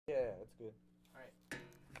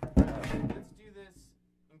let's do this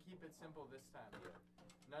and keep it simple this time.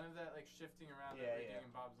 None of that like shifting around that we're doing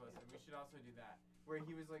in Bob's lesson. We should also do that. Where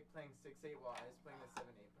he was like playing 6/8 while I was playing the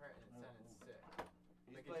 7/8 part, and it sounded sick.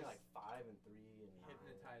 He's like playing like 5 and 3 and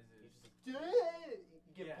hypnotizes. You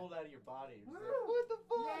get pulled out of your body. Like, what the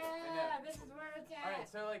fuck? Yeah, this is where it's at. Alright,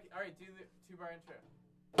 so like, alright, do the 2-bar intro.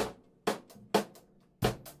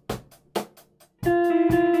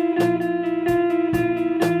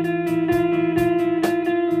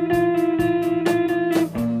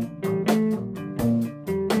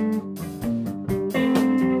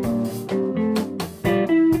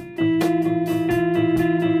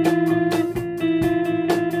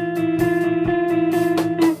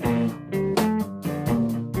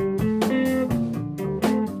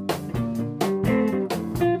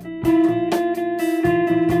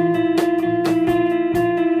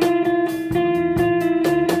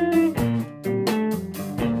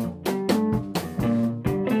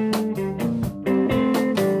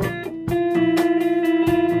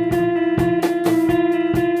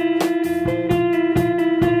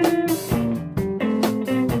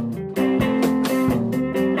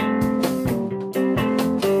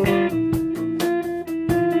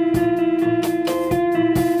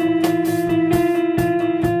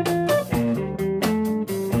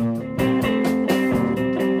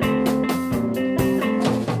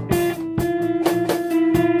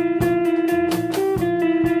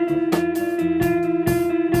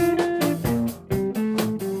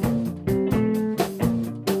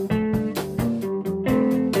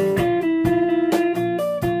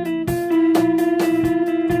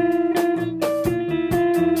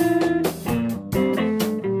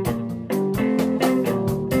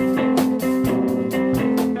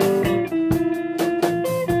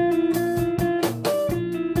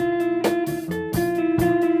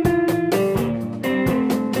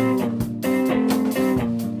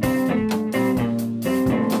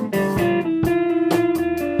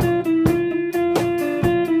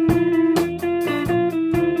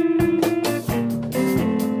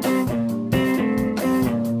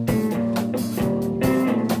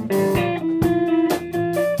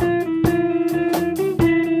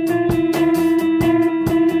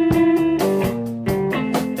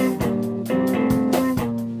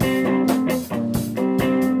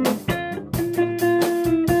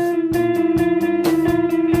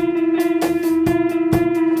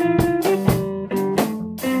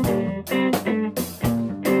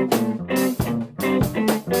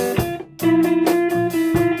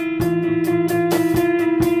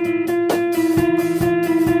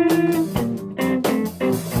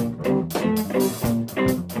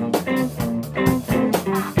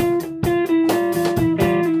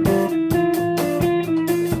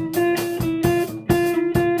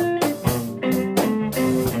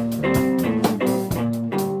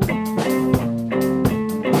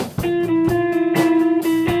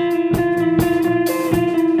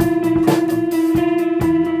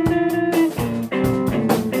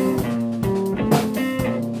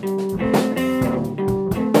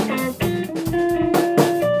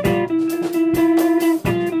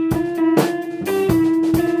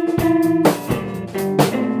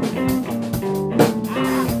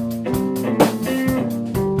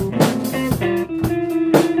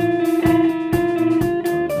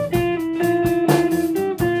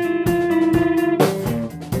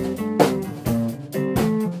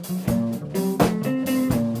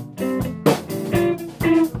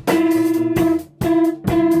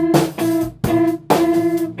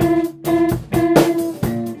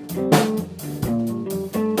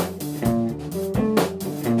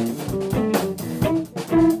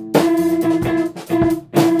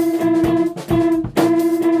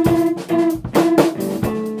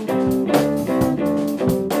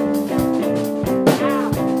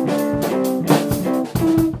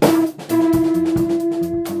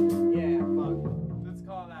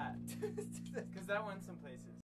 Because that one